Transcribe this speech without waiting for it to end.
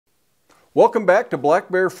Welcome back to Black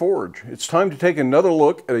Bear Forge. It's time to take another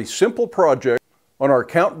look at a simple project on our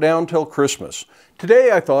countdown till Christmas.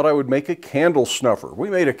 Today I thought I would make a candle snuffer. We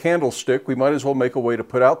made a candlestick, we might as well make a way to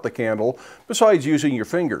put out the candle besides using your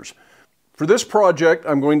fingers. For this project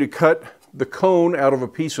I'm going to cut the cone out of a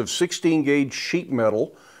piece of 16 gauge sheet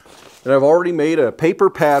metal, and I've already made a paper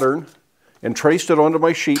pattern and traced it onto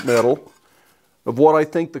my sheet metal of what I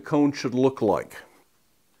think the cone should look like.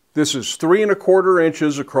 This is 3 1/4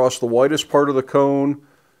 inches across the widest part of the cone,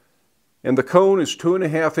 and the cone is 2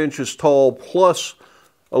 1/2 inches tall, plus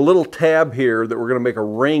a little tab here that we're going to make a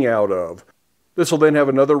ring out of. This will then have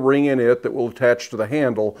another ring in it that will attach to the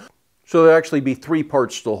handle, so there'll actually be 3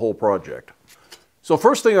 parts to the whole project. So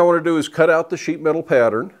first thing I want to do is cut out the sheet metal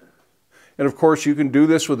pattern, and of course you can do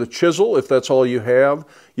this with a chisel if that's all you have.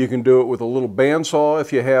 You can do it with a little bandsaw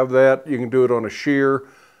if you have that. You can do it on a shear.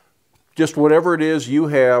 Just whatever it is you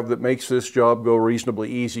have that makes this job go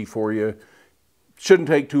reasonably easy for you. Shouldn't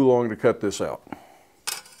take too long to cut this out.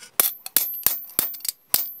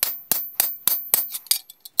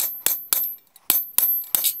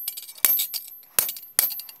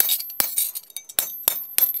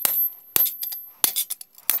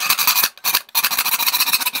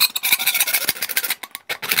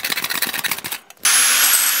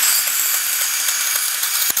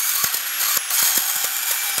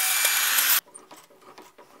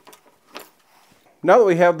 Now that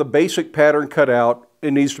we have the basic pattern cut out,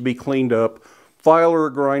 it needs to be cleaned up. File or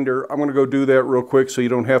a grinder, I'm going to go do that real quick so you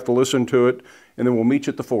don't have to listen to it, and then we'll meet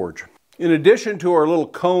you at the forge. In addition to our little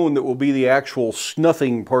cone that will be the actual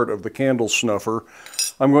snuffing part of the candle snuffer,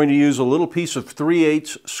 I'm going to use a little piece of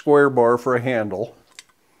 3/8 square bar for a handle.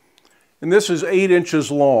 And this is 8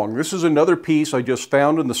 inches long. This is another piece I just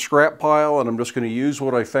found in the scrap pile, and I'm just going to use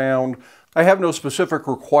what I found. I have no specific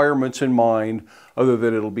requirements in mind other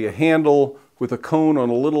than it'll be a handle with a cone on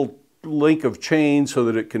a little link of chain so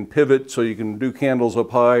that it can pivot, so you can do candles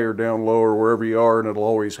up high or down low or wherever you are, and it'll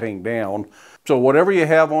always hang down. So whatever you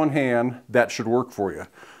have on hand, that should work for you.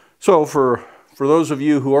 So for those of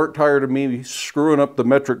you who aren't tired of me screwing up the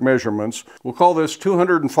metric measurements, we'll call this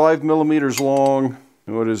 205 millimeters long.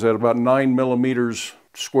 What is that, about 9 millimeters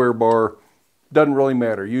square bar. Doesn't really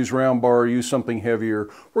matter. Use round bar, use something heavier.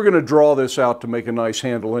 We're going to draw this out to make a nice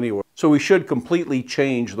handle anyway. So we should completely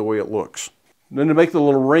change the way it looks. Then to make the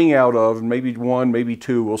little ring out of, maybe 1, maybe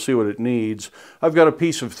 2, we'll see what it needs, I've got a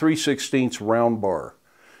piece of 3/16 round bar.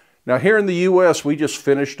 Now here in the US, we just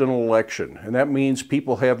finished an election, and that means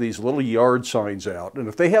people have these little yard signs out, and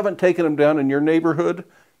if they haven't taken them down in your neighborhood,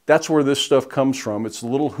 that's where this stuff comes from. It's the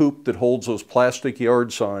little hoop that holds those plastic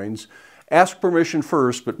yard signs. Ask permission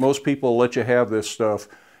first, but most people will let you have this stuff,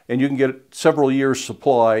 and you can get several years'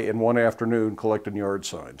 supply in one afternoon collecting yard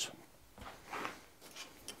signs.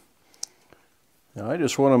 Now I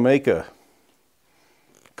just want to make a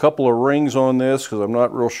couple of rings on this because I'm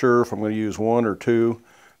not real sure if I'm going to use 1 or 2.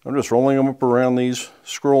 I'm just rolling them up around these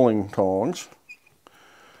scrolling tongs.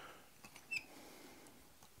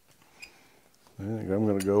 I think I'm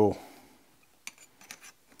going to go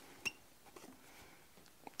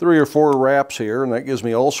 3 or 4 wraps here, and that gives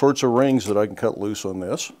me all sorts of rings that I can cut loose on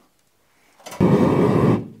this.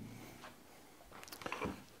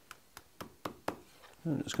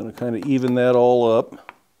 I'm just going to kind of even that all up.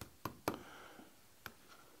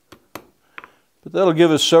 But that'll give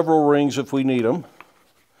us several rings if we need them.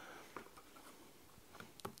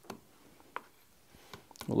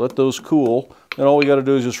 We'll let those cool. Then all we got to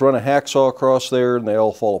do is just run a hacksaw across there and they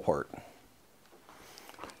all fall apart.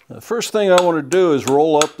 Now, the first thing I want to do is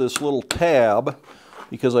roll up this little tab,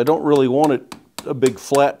 because I don't really want it a big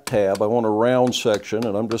flat tab. I want a round section,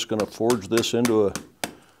 and I'm just going to forge this into a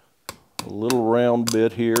little round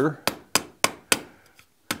bit here.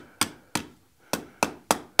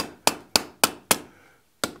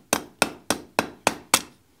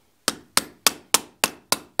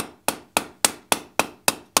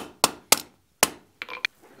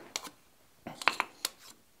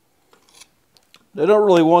 I don't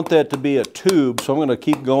really want that to be a tube, so I'm going to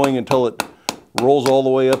keep going until it rolls all the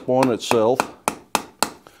way up on itself.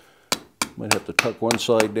 Might have to tuck one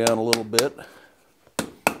side down a little bit.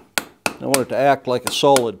 I want it to act like a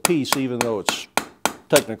solid piece, even though it's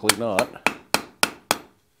technically not.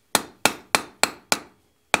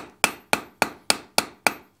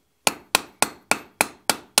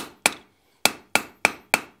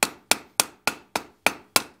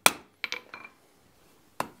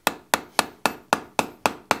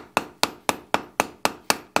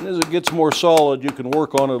 And as it gets more solid, you can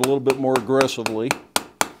work on it a little bit more aggressively.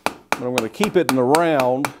 But I'm going to keep it in the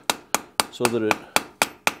round so that it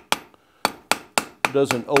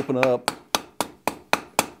doesn't open up.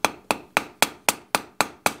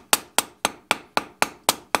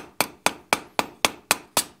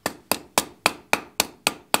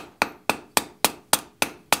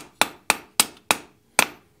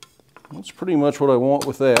 pretty much what I want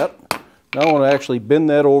with that. Now I want to actually bend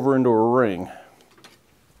that over into a ring.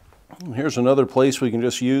 And here's another place we can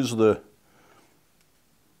just use the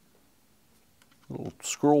little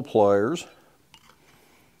scroll pliers.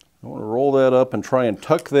 I want to roll that up and try and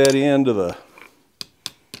tuck that into the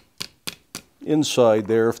inside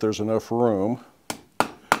there if there's enough room.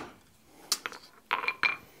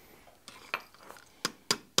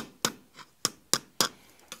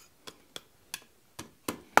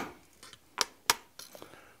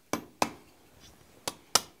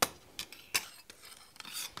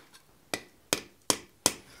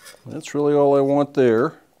 That's really all I want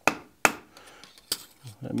there.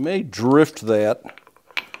 I may drift that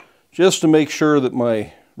just to make sure that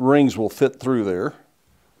my rings will fit through there.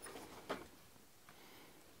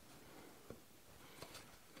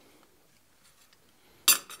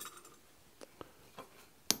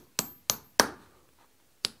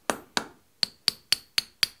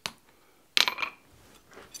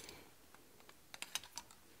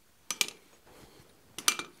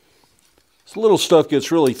 This little stuff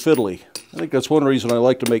gets really fiddly. I think that's one reason I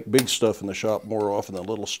like to make big stuff in the shop more often than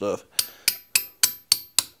little stuff.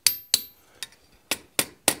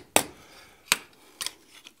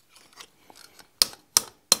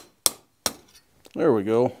 There we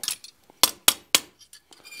go.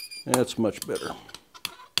 That's much better.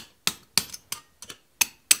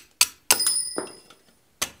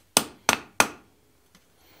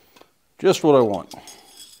 Just what I want.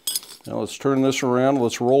 Now let's turn this around.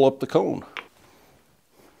 Let's roll up the cone.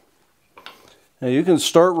 Now you can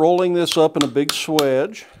start rolling this up in a big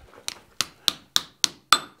swedge,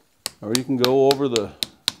 or you can go over the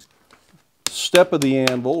step of the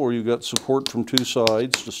anvil where you've got support from two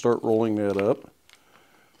sides to start rolling that up.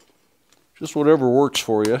 Just whatever works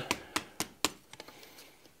for you.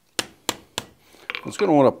 It's going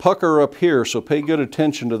to want to pucker up here, so pay good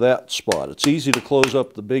attention to that spot. It's easy to close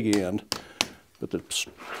up the big end, but the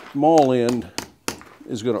small end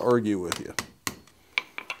is going to argue with you.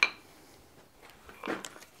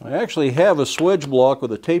 I actually have a swedge block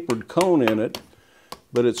with a tapered cone in it,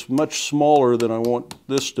 but it's much smaller than I want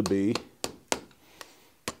this to be.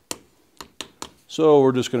 So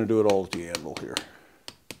we're just going to do it all at the anvil here.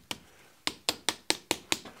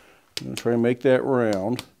 I'm going to try and make that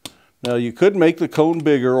round. Now you could make the cone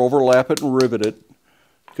bigger, overlap it and rivet it.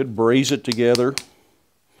 You could braze it together.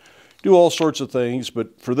 Do all sorts of things,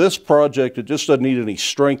 but for this project it just doesn't need any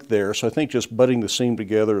strength there, so I think just butting the seam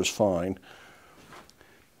together is fine.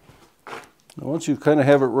 Now once you kind of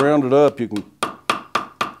have it rounded up, you can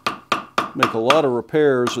make a lot of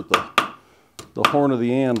repairs at the horn of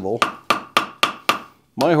the anvil.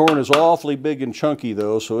 My horn is awfully big and chunky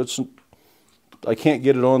though, so I can't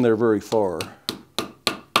get it on there very far.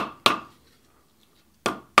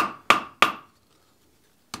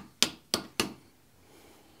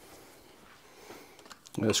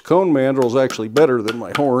 This cone mandrel is actually better than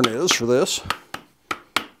my horn is for this.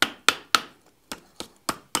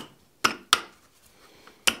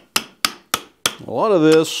 A lot of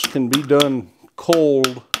this can be done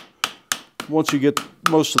cold once you get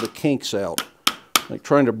most of the kinks out. Like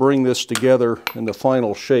trying to bring this together in the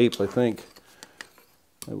final shape, I think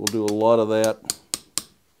I will do a lot of that.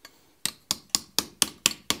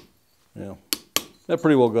 Yeah, that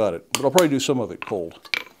pretty well got it, but I'll probably do some of it cold.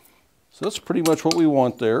 So that's pretty much what we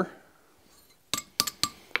want there.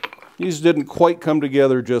 These didn't quite come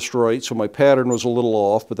together just right, so my pattern was a little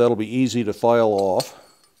off, but that'll be easy to file off.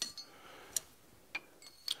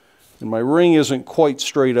 And my ring isn't quite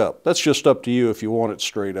straight up. That's just up to you if you want it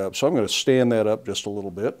straight up. So I'm going to stand that up just a little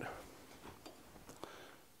bit.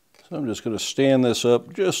 So I'm just going to stand this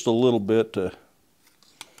up just a little bit to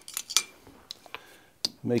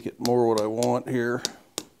make it more what I want here.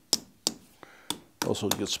 Also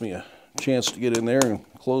gets me a chance to get in there and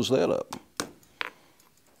close that up.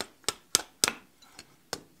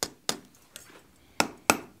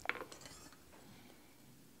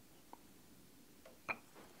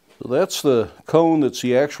 So that's the cone that's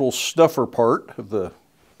the actual snuffer part of the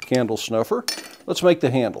candle snuffer. Let's make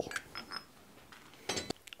the handle. I'm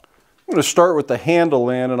going to start with the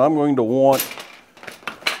handle end, and I'm going to want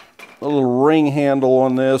a little ring handle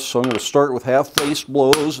on this. So I'm going to start with half-face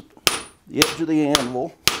blows at the edge of the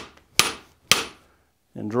anvil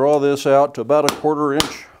and draw this out to about a 1/4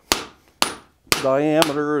 inch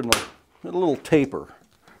diameter and a little taper.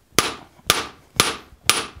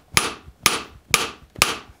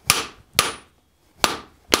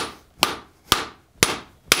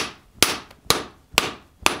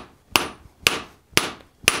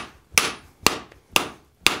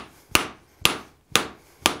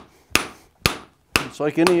 It's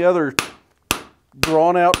like any other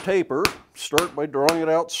drawn out taper, start by drawing it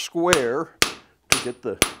out square to get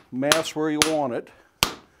the mass where you want it.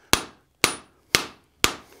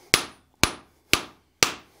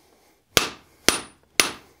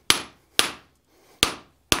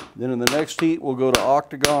 Then in the next heat we'll go to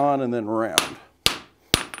octagon and then round.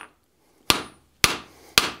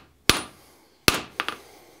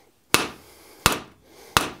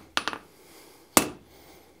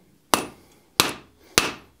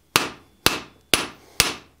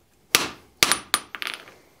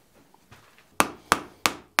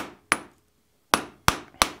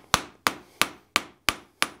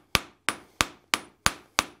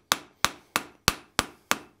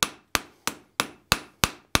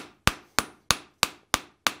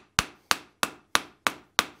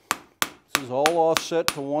 This is all offset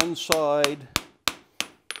to one side,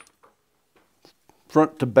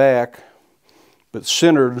 front to back, but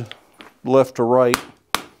centered left to right,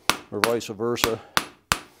 or vice versa.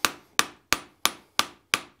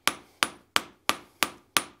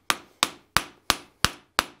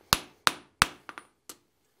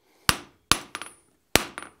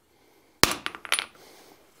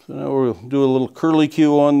 So now we'll do a little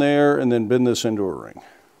curlicue on there and then bend this into a ring.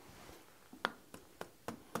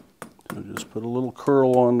 So just put a little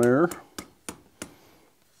curl on there.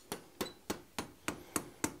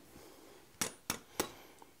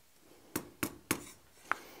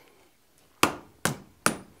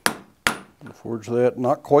 Forge that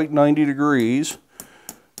not quite 90 degrees.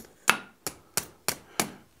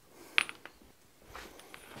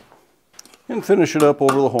 And finish it up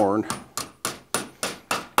over the horn.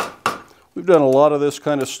 We've done a lot of this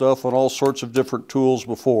kind of stuff on all sorts of different tools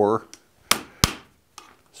before,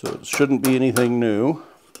 so it shouldn't be anything new.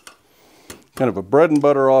 Kind of a bread and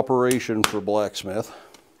butter operation for blacksmith.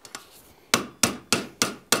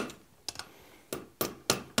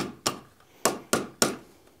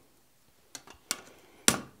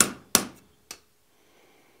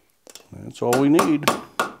 That's all we need.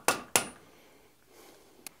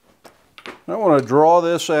 I want to draw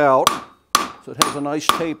this out so it has a nice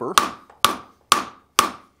taper,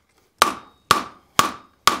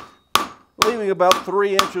 leaving about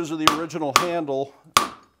 3 inches of the original handle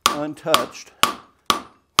untouched. I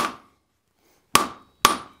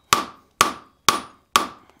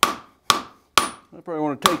probably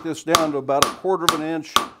want to take this down to about 1/4 of an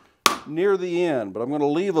inch near the end, but I'm going to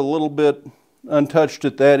leave a little bit untouched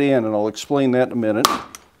at that end, and I'll explain that in a minute.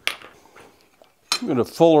 I'm going to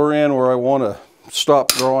fuller in where I want to stop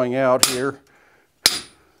drawing out here.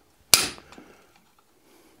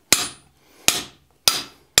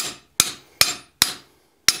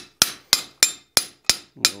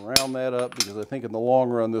 Round that up because I think in the long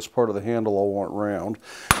run this part of the handle I'll want round.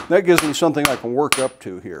 That gives me something I can work up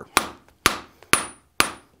to here.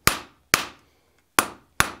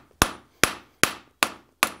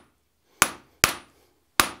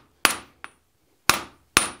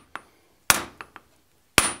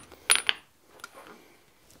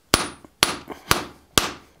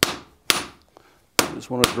 I just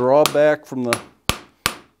want to draw back from the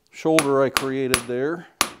shoulder I created there.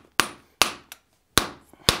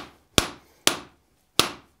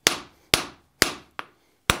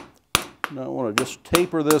 Now I want to just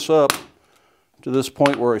taper this up to this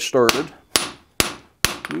point where I started.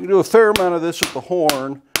 You can do a fair amount of this at the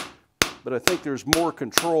horn, but I think there's more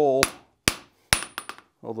control,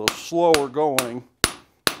 although slower going,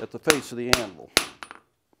 at the face of the anvil.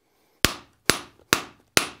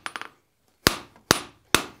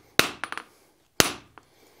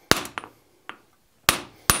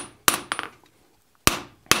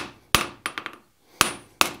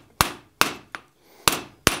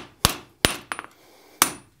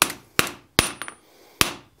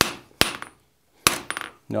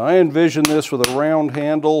 Now I envision this with a round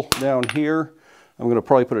handle down here. I'm going to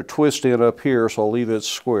probably put a twist in up here, so I'll leave it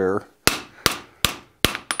square.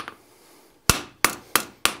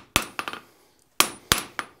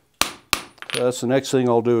 So that's the next thing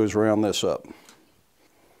I'll do is round this up.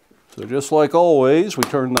 So just like always, we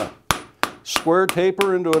turn the square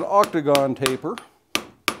taper into an octagon taper.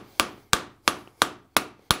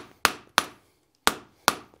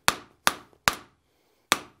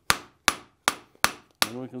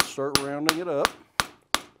 And we can start rounding it up.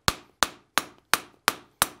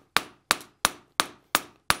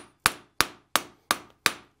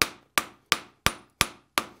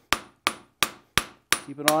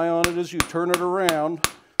 Keep an eye on it as you turn it around.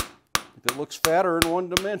 If it looks fatter in one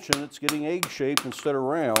dimension, it's getting egg-shaped instead of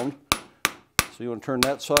round. So you want to turn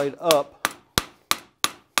that side up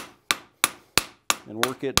and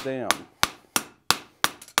work it down.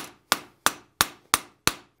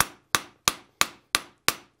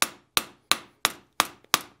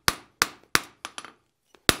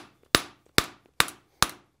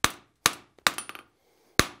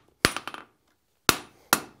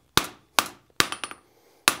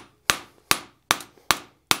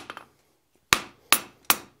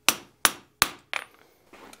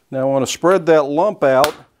 Now I want to spread that lump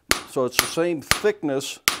out so it's the same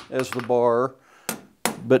thickness as the bar,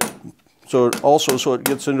 but so it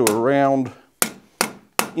gets into a round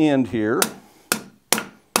end here.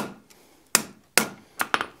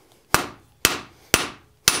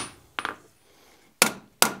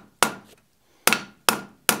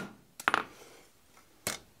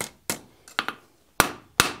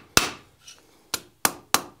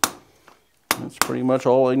 That's pretty much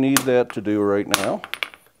all I need that to do right now.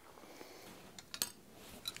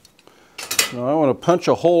 Now I want to punch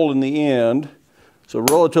a hole in the end. It's a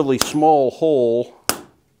relatively small hole.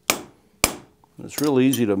 It's really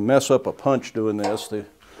easy to mess up a punch doing this. The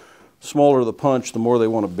smaller the punch, the more they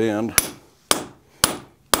want to bend.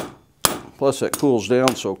 Plus that cools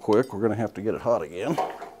down so quick, we're going to have to get it hot again.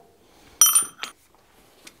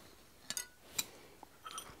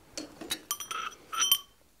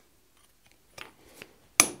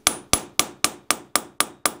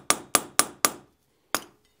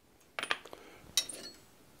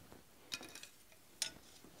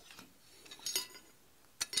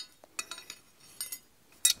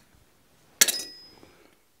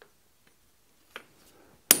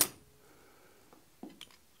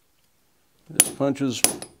 This punches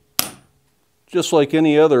just like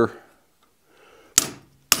any other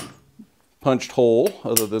punched hole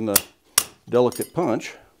other than the delicate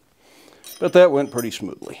punch, but that went pretty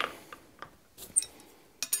smoothly.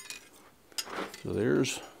 So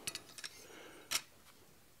there's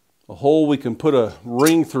a hole we can put a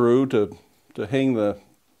ring through to hang the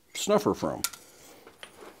snuffer from.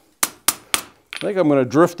 I think I'm going to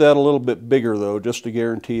drift that a little bit bigger though, just to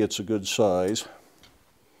guarantee it's a good size.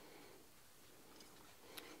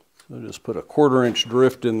 So just put a 1/4 inch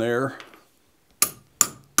drift in there.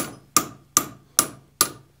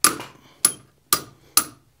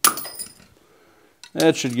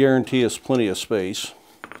 That should guarantee us plenty of space.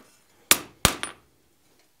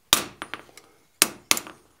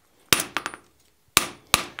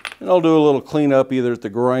 And I'll do a little cleanup either at the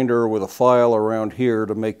grinder or with a file around here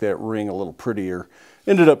to make that ring a little prettier.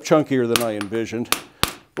 Ended up chunkier than I envisioned.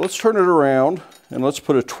 Let's turn it around and let's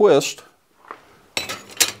put a twist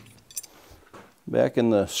back in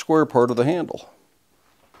the square part of the handle.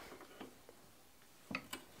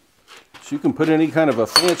 So you can put any kind of a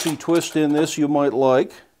fancy twist in this you might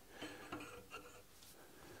like.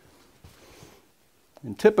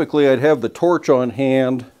 And typically I'd have the torch on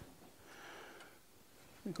hand.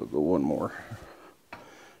 I think I'll go one more.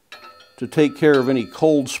 To take care of any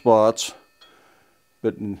cold spots.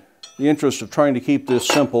 But in the interest of trying to keep this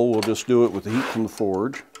simple, we'll just do it with the heat from the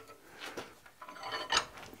forge.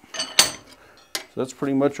 So that's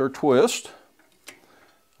pretty much our twist.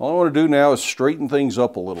 All I want to do now is straighten things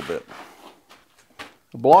up a little bit.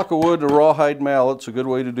 A block of wood, a rawhide mallet's a good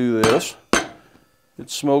way to do this. It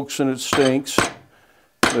smokes and it stinks,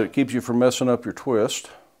 but it keeps you from messing up your twist.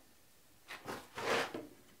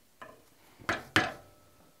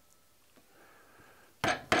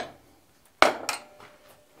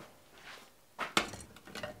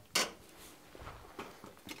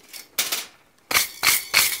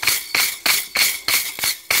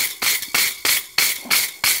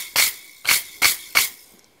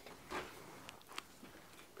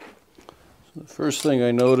 The first thing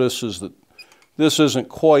I notice is that this isn't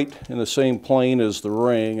quite in the same plane as the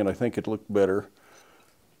ring, and I think it looked better.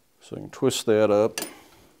 So I can twist that up.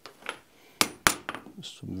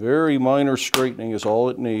 Some very minor straightening is all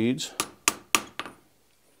it needs.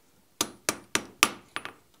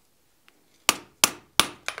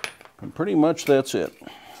 And pretty much that's it.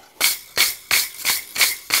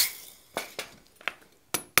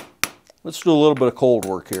 Let's do a little bit of cold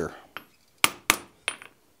work here.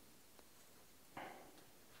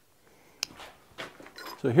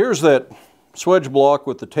 So here's that swedge block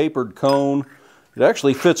with the tapered cone. It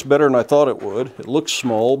actually fits better than I thought it would. It looks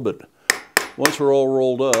small, but once we're all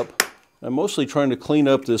rolled up, I'm mostly trying to clean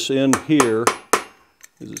up this end here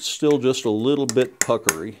because it's still just a little bit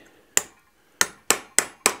puckery.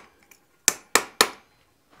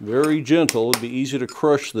 Very gentle. It'd be easy to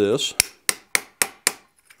crush this.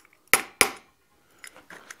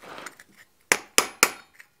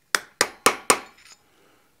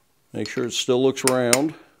 Make sure it still looks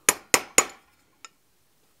round.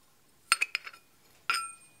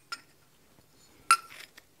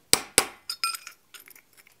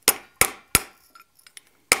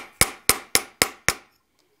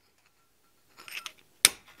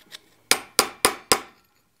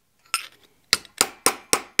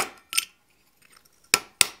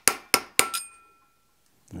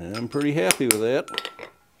 And I'm pretty happy with that.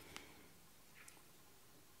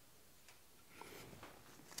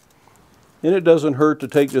 And it doesn't hurt to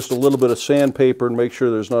take just a little bit of sandpaper and make sure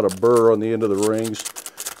there's not a burr on the end of the rings.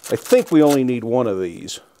 I think we only need one of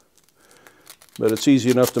these, but it's easy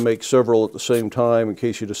enough to make several at the same time in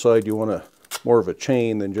case you decide you want more of a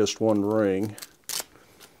chain than just one ring.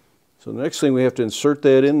 So the next thing, we have to insert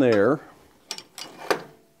that in there.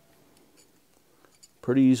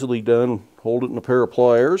 Pretty easily done. Hold it in a pair of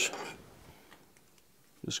pliers.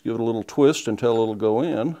 Just give it a little twist until it'll go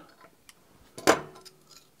in.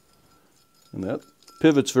 And that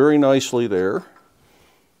pivots very nicely there.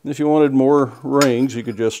 And if you wanted more rings, you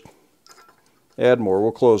could just add more.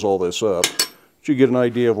 We'll close all this up, but you get an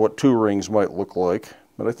idea of what 2 rings might look like.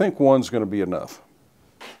 But I think one's going to be enough.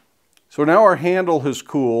 So now our handle has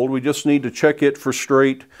cooled. We just need to check it for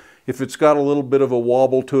straight. If it's got a little bit of a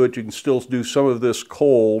wobble to it, you can still do some of this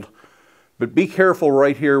cold. But be careful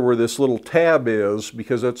right here where this little tab is,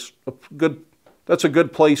 because that's a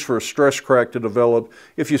good place for a stress crack to develop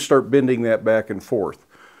if you start bending that back and forth.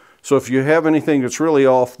 So if you have anything that's really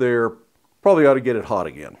off there, probably ought to get it hot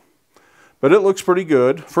again. But it looks pretty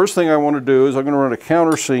good. First thing I want to do is I'm going to run a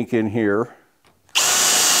countersink in here,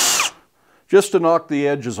 just to knock the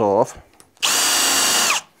edges off.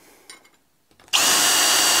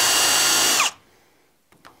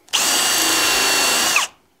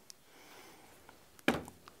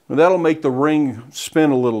 And that'll make the ring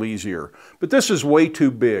spin a little easier. But this is way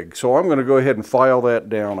too big, so I'm going to go ahead and file that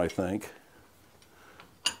down, I think.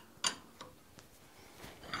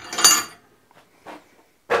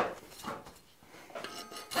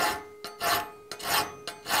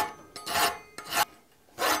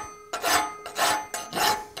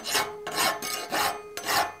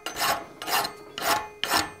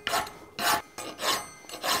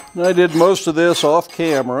 And I did most of this off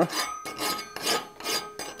camera.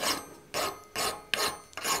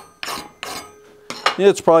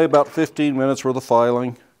 It's probably about 15 minutes worth of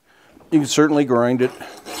filing. You can certainly grind it.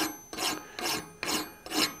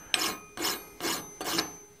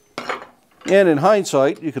 And in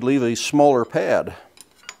hindsight, you could leave a smaller pad.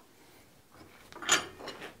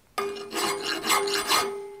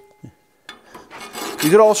 You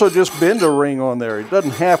could also just bend a ring on there. It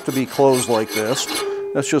doesn't have to be closed like this.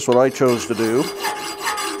 That's just what I chose to do.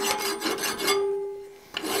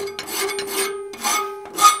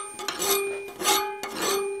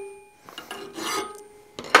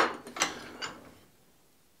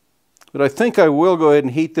 But I think I will go ahead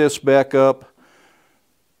and heat this back up,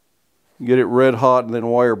 get it red hot, and then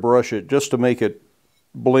wire brush it just to make it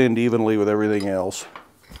blend evenly with everything else.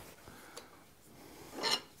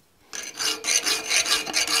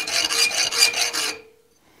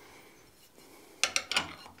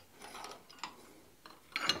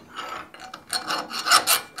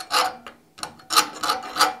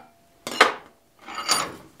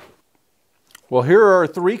 Well, here are our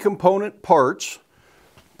 3 component parts,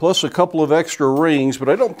 plus a couple of extra rings, but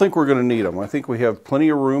I don't think we're going to need them. I think we have plenty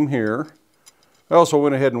of room here. I also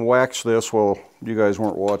went ahead and waxed this while you guys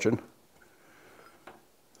weren't watching.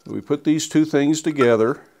 We put these 2 things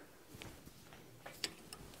together.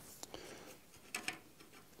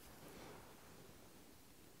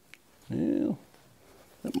 Yeah,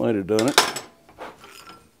 that might have done it.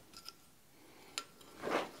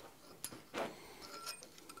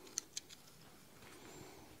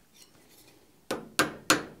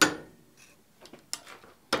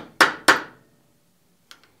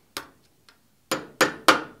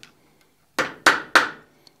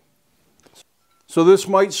 So this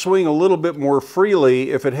might swing a little bit more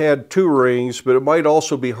freely if it had 2 rings, but it might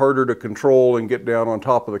also be harder to control and get down on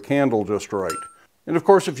top of the candle just right. And of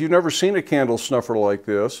course, if you've never seen a candle snuffer like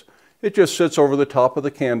this, it just sits over the top of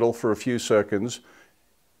the candle for a few seconds.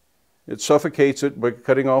 It suffocates it by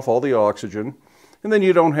cutting off all the oxygen, and then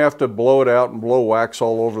you don't have to blow it out and blow wax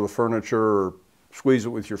all over the furniture or squeeze it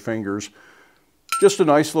with your fingers. Just a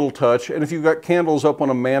nice little touch. And if you've got candles up on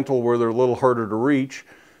a mantle where they're a little harder to reach,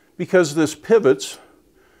 because this pivots,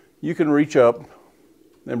 you can reach up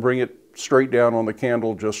and bring it straight down on the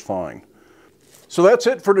candle just fine. So that's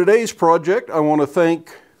it for today's project. I want to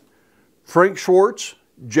thank Frank Schwartz,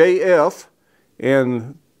 JF,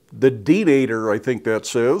 and the Denator, I think that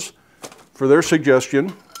says, for their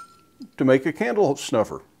suggestion to make a candle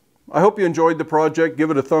snuffer. I hope you enjoyed the project.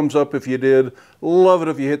 Give it a thumbs up if you did. Love it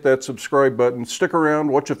if you hit that subscribe button. Stick around,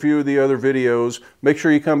 watch a few of the other videos. Make sure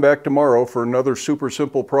you come back tomorrow for another super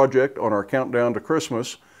simple project on our countdown to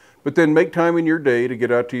Christmas. But then make time in your day to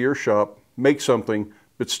get out to your shop, make something,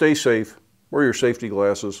 but stay safe, wear your safety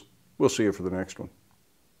glasses. We'll see you for the next one.